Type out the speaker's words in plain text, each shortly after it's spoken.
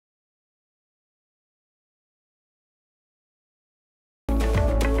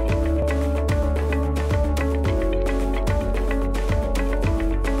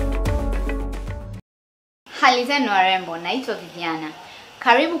Hali zenu warembo, naitwa Viviana.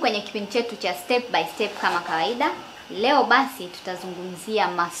 Karibu kwenye kipindi chetu cha step by step kama kawaida. Leo basi tutazungumzia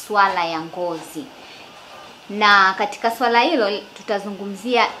masuala ya ngozi. Na katika swala hilo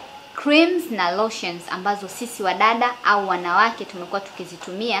tutazungumzia creams na lotions ambazo sisi wadada au wanawake tumekuwa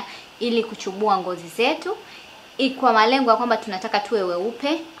tukizitumia ili kuchubua ngozi zetu. Kwa malengo ya kwamba tunataka tuwe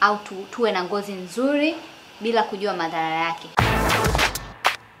weupe au tuwe na ngozi nzuri bila kujua madhara yake.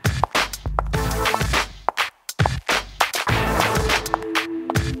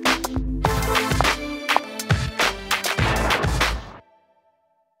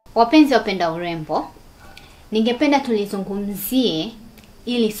 Wapenzi wapenda urembo, ningependa tulizungumzie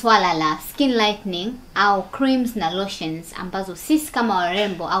ili swala la skin lightening au creams na lotions ambazo sisi kama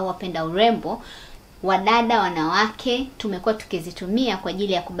warembo au wapenda urembo, wadada wanawake tumekuwa tukizitumia kwa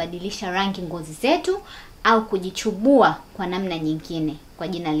ajili ya kubadilisha rangi ngozi zetu au kujichubua kwa namna nyingine, kwa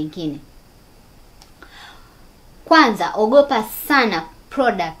jina lingine. Kwanza, ogopa sana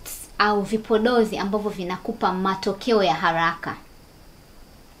products au vipodozi ambavyo vinakupa matokeo ya haraka.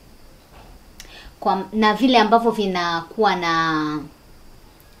 Na vile ambavyo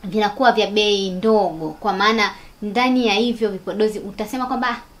vinakuwa vya bei ndogo, kwa maana ndani ya hivyo vipodozi utasema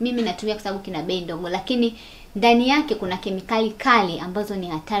kwamba mimi natumia kwa sababu kina bei ndogo, lakini ndani yake kuna kemikali kali ambazo ni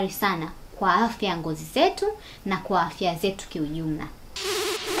hatari sana kwa afya ya ngozi zetu na kwa afya zetu kiujumla.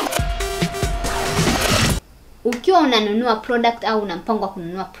 Ukiwa unanunua product au una mpango wa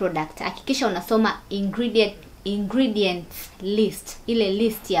kununua product, hakikisha unasoma ingredient list, ile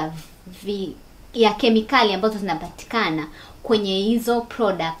list ya kemikali ambazo zinapatikana kwenye hizo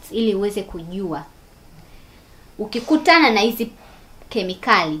products ili uweze kujua. Ukikutana na hizi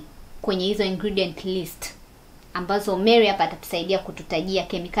kemikali kwenye hizo ingredient list ambazo Mary hapa atatusaidia kututajia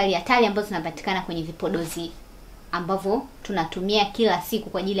kemikali hatari ambazo zinapatikana kwenye vipodozi ambavyo tunatumia kila siku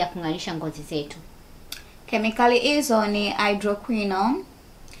kwa ajili ya kung'arisha ngozi zetu. Kemikali hizo ni hydroquinone,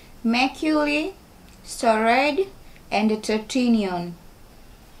 mercury, steroid and titanium.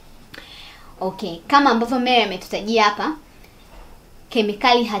 Okay, kama ambavyo Mary ametutajia hapa,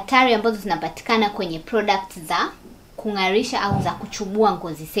 kemikali hatari ambazo zinapatikana kwenye products za kung'arisha au za kuchubua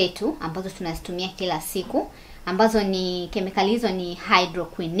ngozi zetu ambazo tunazitumia kila siku, ambazo ni kemikali hizo ni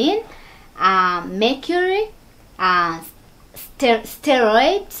hydroquinone, mercury,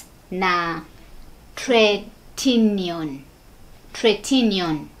 steroids na titanium.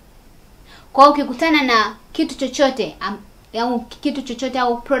 Kwa hiyo ukikutana na kitu chochote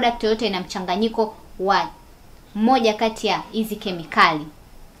au product yoyote ina mchanganyiko wa moja kati ya hizi kemikali,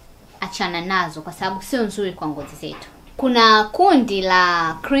 achana nazo kwa sababu sio nzuri kwa ngozi zetu. Kuna kundi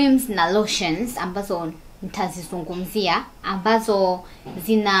la creams na lotions ambazo nitazizungumzia, ambazo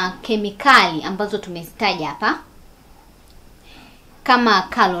zina kemikali ambazo tumezitaja hapa, kama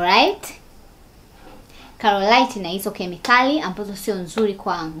Carolite na hizo kemikali ambazo sio nzuri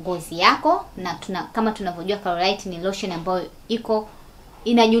kwa ngozi yako. Na kama tunavyojua Carolite ni lotion ambayo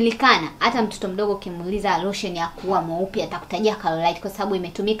inajulikana. Hata mtoto mdogo ukimuuliza lotion ya kuwa mweupe atakutajia Carolite kwa sababu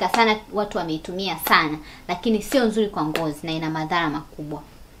imetumika sana, watu wameitumia sana, lakini sio nzuri kwa ngozi na ina madhara makubwa.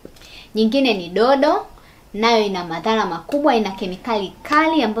 Nyingine ni dodo, nayo ina madhara makubwa, ina kemikali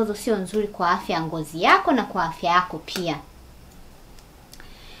kali ambazo sio nzuri kwa afya ya ngozi yako na kwa afya yako pia.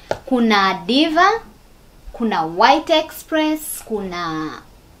 Kuna Diva, kuna White Express, kuna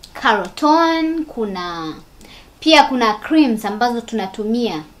Carotone, kuna creams ambazo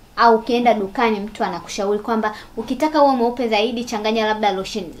tunatumia, au ukienda dukani mtu anakushauri kwamba ukitaka uwe mweupe zaidi changanya labda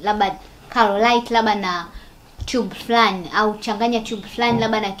lotion, labda Carolite labda na tube fulani, au changanya tube fulani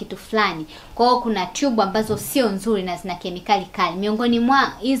labda na kitu fulani. Kwa hiyo kuna tube ambazo sio nzuri na zina kemikali kali. Miongoni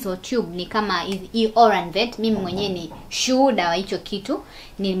mwa hizo tube ni kama hii Oranvet. Mimi mwenyewe ni shuhuda wa hicho kitu.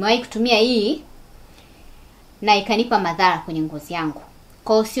 Nimewahi kutumia hii na ikanipa madhara kwenye ngozi yangu.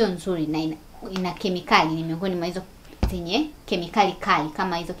 Kwa hiyo sio nzuri na ina kemikali, ni miongoni mwa hizo zenye kemikali kali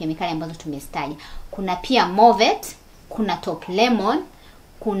kama hizo kemikali ambazo tumezitaja. Kuna pia Movet, kuna Top Lemon,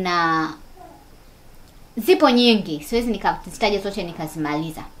 zipo nyingi, siwezi nikazitaja zote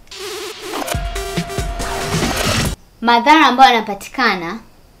nikazimaliza. Madhara ambayo yanapatikana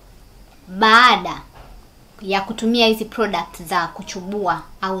baada ya kutumia hizi products za kuchubua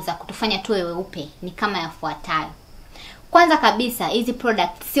au za kutufanya tuwe weupe ni kama yafuatayo. Kwanza kabisa, hizi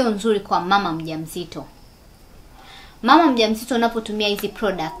products sio nzuri kwa mama mjamzito. Mama mjamzito unapotumia hizi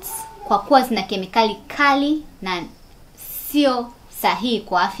products, kwa kuwa zina kemikali kali na sio sahihi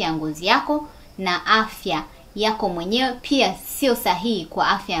kwa afya ya ngozi yako na afya yako mwenyewe, pia sio sahihi kwa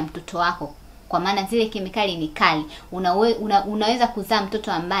afya ya mtoto wako, kwa maana zile kemikali ni kali. Unaweza kuzaa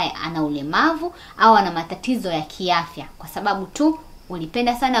mtoto ambaye ana ulemavu au ana matatizo ya kiafya kwa sababu tu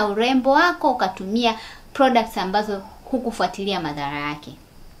ulipenda sana urembo wako ukatumia products ambazo hukufuatilia madhara yake.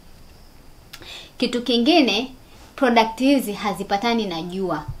 Kitu kingine, product hizi hazipatani na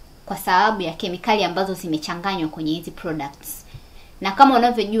jua kwa sababu ya kemikali ambazo zimechanganywa kwenye hizi products. Na kama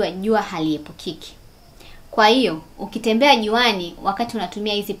unavyojua, jua haliepukiki. Kwa hiyo, ukitembea juani wakati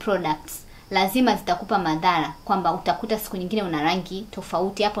unatumia hizi products, lazima zitakupa madhara, kwamba utakuta siku nyingine una rangi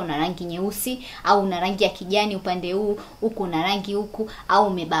tofauti, hapa una rangi nyeusi au una rangi ya kijani upande huu, huku una rangi huku, au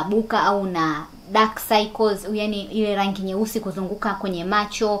umebabuka au una dark circles, yani ile rangi nyeusi kuzunguka kwenye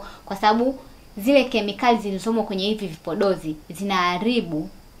macho, kwa sababu zile kemikali zilizomo kwenye hivi vipodozi zinaharibu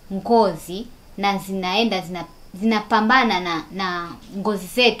ngozi na zinapambana na ngozi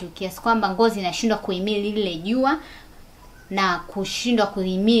zetu, kiasi kwamba ngozi inashindwa kuhimili ile jua na kushindwa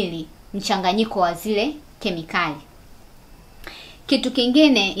kuhimili mchanganyiko wa zile kemikali. Kitu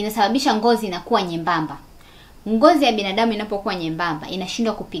kingine, inasababisha ngozi inakuwa nyembamba. Ngozi ya binadamu inapokuwa nyembamba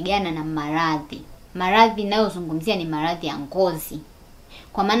inashindwa kupigana na maradhi. Maradhi ninayozungumzia ni maradhi ya ngozi.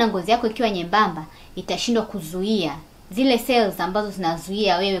 Kwa maana ngozi yako ikiwa nyembamba itashindwa kuzuia zile cells ambazo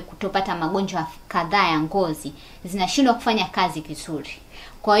zinazuia wewe kutopata magonjwa kadhaa ya ngozi, zinashindwa kufanya kazi vizuri.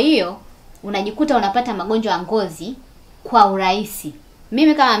 Kwa hiyo unajikuta unapata magonjwa ya ngozi kwa urahisi.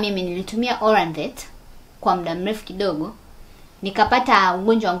 Mimi nilitumia Oranvet kwa muda mrefu kidogo, nikapata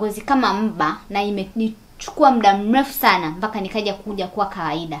ugonjwa wa ngozi kama mba, na imenichukua muda mrefu sana mpaka nikaja kuja kuwa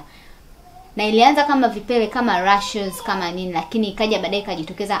kawaida. Na ilianza kama vipele, kama rashes, kama nini, lakini ikaja baadaye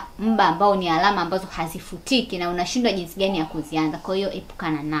ikajitokeza mba ambao ni alama ambazo hazifutiki na unashindwa jinsi gani ya kuzianza. Kwa hiyo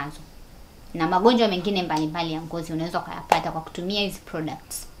epukana nazo. Na magonjwa mengine mbalimbali ya ngozi unaweza kuyapata kwa kutumia hizi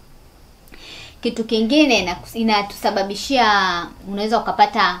products. Kitu kingine, inatusababishia unaweza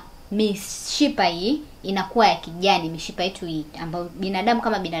ukapata mishipa hii inakuwa ya kijani, mishipa yetu hii ambayo binadamu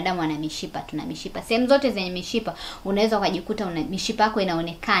kama binadamu ana mishipa, tuna mishipa. Sehemu zote zenye mishipa unaweza ukajikuta mishipa yako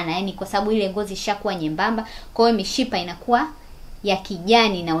inaonekana, yani kwa sababu ile ngozi ishakuwa nyembamba, kwa hiyo mishipa inakuwa ya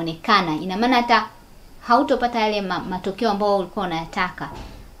kijani inaonekana. Ina maana hata hautopata yale matokeo ambayo ulikuwa unayataka.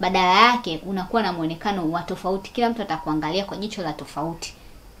 Badala yake unakuwa na muonekano wa tofauti, kila mtu atakuangalia kwa jicho la tofauti.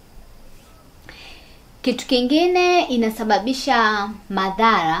 Kitu kingine, inasababisha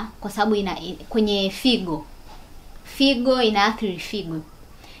madhara kwa sababu kwenye figo inaathiri figo,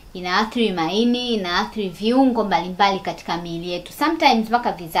 inaathiri maini, inaathiri viungo mbalimbali katika miili yetu, sometimes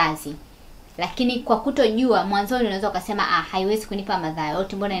mpaka vizazi. Lakini kwa kutojua mwanzoni unaweza ukasema haiwezi kunipa madhara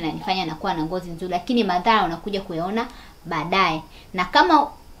yote, mbona inanifanya nakuwa na ngozi nzuri, lakini madhara unakuja kuyaona baadaye. Na kama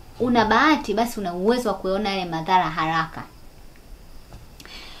una bahati, basi una uwezo wa kuyaona yale madhara haraka.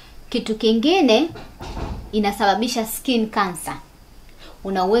 Kitu kingine, inasababisha skin cancer.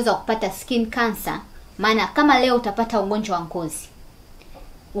 Una uwezo wa kupata skin cancer, maana kama leo utapata ugonjwa wa ngozi,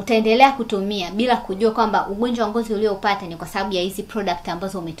 utaendelea kutumia bila kujua kwamba ugonjwa wa ngozi uliopata ni kwa sababu ya hizi product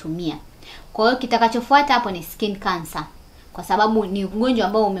ambazo umetumia. Kwa hiyo kitakachofuata hapo ni skin cancer, kwa sababu ni ugonjwa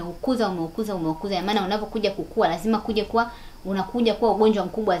ambao umeukuza. Maana unapokuja kukua lazima unakuja kuwa ugonjwa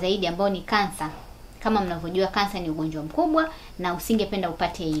mkubwa zaidi ambao ni cancer. Kama mnavyojua, cancer ni ugonjwa mkubwa na usingependa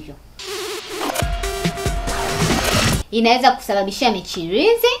upate hivyo. Inaweza kusababishia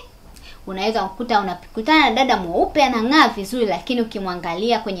michirizi. Unaweza kukuta unakutana na dada mweupe anang'aa vizuri, lakini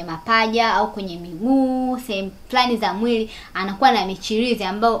ukimwangalia kwenye mapaja au kwenye miguu, sehemu fulani za mwili, anakuwa na michirizi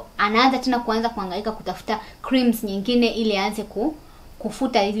ambao anaanza tena kuhangaika kutafuta creams nyingine ili aanze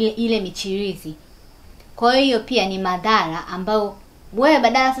kufuta ile michirizi. Kwa hiyo pia ni madhara ambao wewe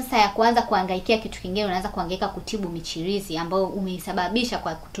badala sasa ya kuanza kuhangaikia kitu kingine, unaanza kuhangaika kutibu michirizi ambayo umeisababisha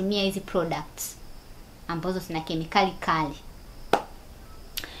kwa kutumia hizi products ambazo zina kemikali kali.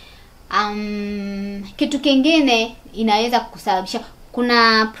 Kitu kingine inaweza kusababisha,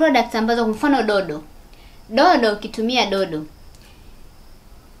 kuna products ambazo, kwa mfano dodo, ukitumia dodo.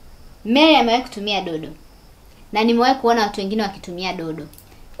 Mary amewahi kutumia dodo na nimewahi kuona watu wengine wakitumia dodo.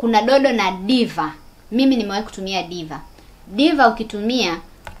 Kuna dodo na diva. Mimi nimewahi kutumia diva. Diva ukitumia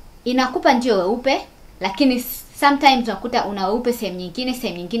inakupa ndio weupe, lakini sometimes unakuta una weupe sehemu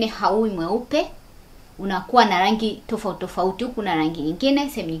nyingine haui mweupe. Unakuwa na rangi tofauti, huku na rangi nyingine,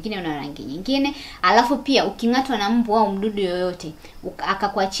 sehemu nyingine una rangi nyingine. Alafu pia uking'atwa na mbu au mdudu yoyote,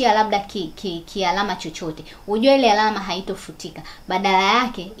 akakuachia labda kialama chochote, ujue ile alama haitofutika. Badala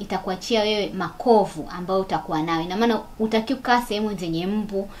yake itakuachia wewe makovu ambayo utakuwa nayo. Ina maana utakiwa kukaa sehemu zenye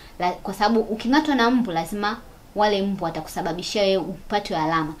mbu, kwa sababu uking'atwa na mbu lazima wale mbu watakusababishia wewe upate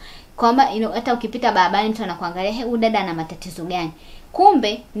alama. Kwamba hata ukipita barabarani mtu anakuangalia, huyu dada ana matatizo gani?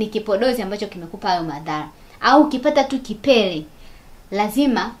 Kumbe ni kipodozi ambacho kimekupa hayo madhara. Au ukipata tu kipele,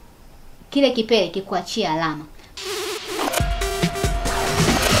 lazima kile kipele kikuachie alama.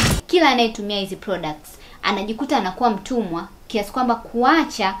 Kila anayetumia hizi products anajikuta anakuwa mtumwa, kiasi kwamba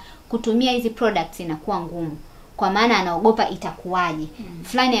kuacha kutumia hizi products inakuwa ngumu, kwa maana anaogopa itakuwaje.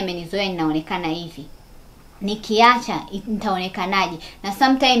 Fulani amenizoea ninaonekana hivi, nikiacha nitaonekanaje? Na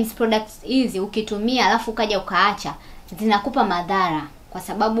sometimes products hizi ukitumia alafu ukaja ukaacha, zinakupa madhara, kwa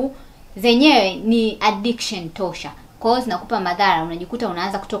sababu zenyewe ni addiction tosha. Kwa hiyo zinakupa madhara, unajikuta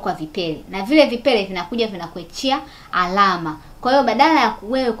unaanza kutokwa vipele, na vile vipele vinakuja vinakuachia alama. Kwa hiyo badala ya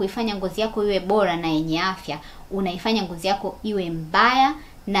wewe kuifanya ngozi yako iwe bora na yenye afya, unaifanya ngozi yako iwe mbaya,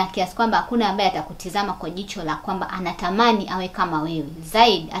 na kiasi kwamba hakuna ambaye atakutizama kwa jicho la kwamba anatamani awe kama wewe.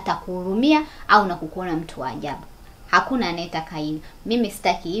 Zaidi atakuhurumia au na kukuona mtu wa ajabu. Hakuna anayetaka hivyo. Mimi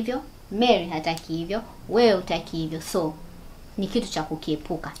sitaki hivyo, Mary hataki hivyo, wewe hutaki hivyo. So ni kitu cha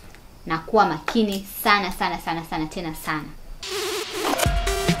kukiepuka na kuwa makini sana sana sana sana tena sana.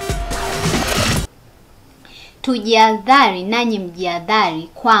 Tujiadhari, nanyi mjiadhari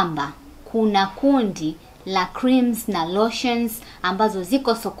kwamba kuna kundi la creams na lotions ambazo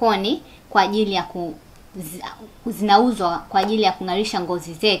ziko sokoni kwa ajili ya zinauzwa kwa ajili ya kung'arisha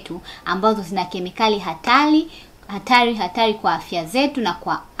ngozi zetu, ambazo zina kemikali hatari kwa afya zetu na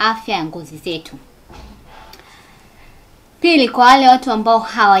kwa afya ya ngozi zetu. Pili, kwa wale watu ambao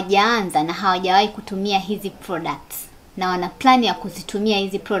hawajaanza na hawajawahi kutumia hizi products na wana plan ya kuzitumia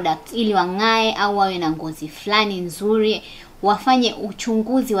hizi products ili wang'ae au wawe na ngozi fulani nzuri, wafanye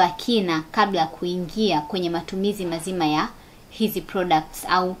uchunguzi wa kina kabla ya kuingia kwenye matumizi mazima ya hizi products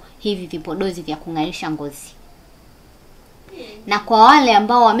au hivi vipodozi vya kung'arisha ngozi. Na kwa wale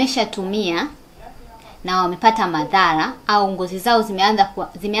ambao wameshatumia na wamepata madhara au ngozi zao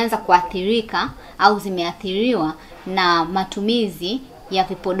zimeanza kuathirika au zimeathiriwa na matumizi ya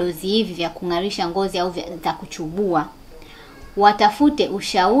vipodozi hivi vya kung'arisha ngozi au za kuchubua, watafute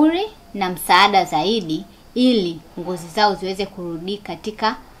ushauri na msaada zaidi ili ngozi zao ziweze kurudi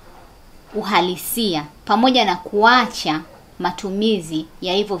katika uhalisia, pamoja na kuacha matumizi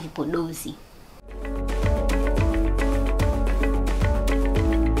ya hivyo vipodozi.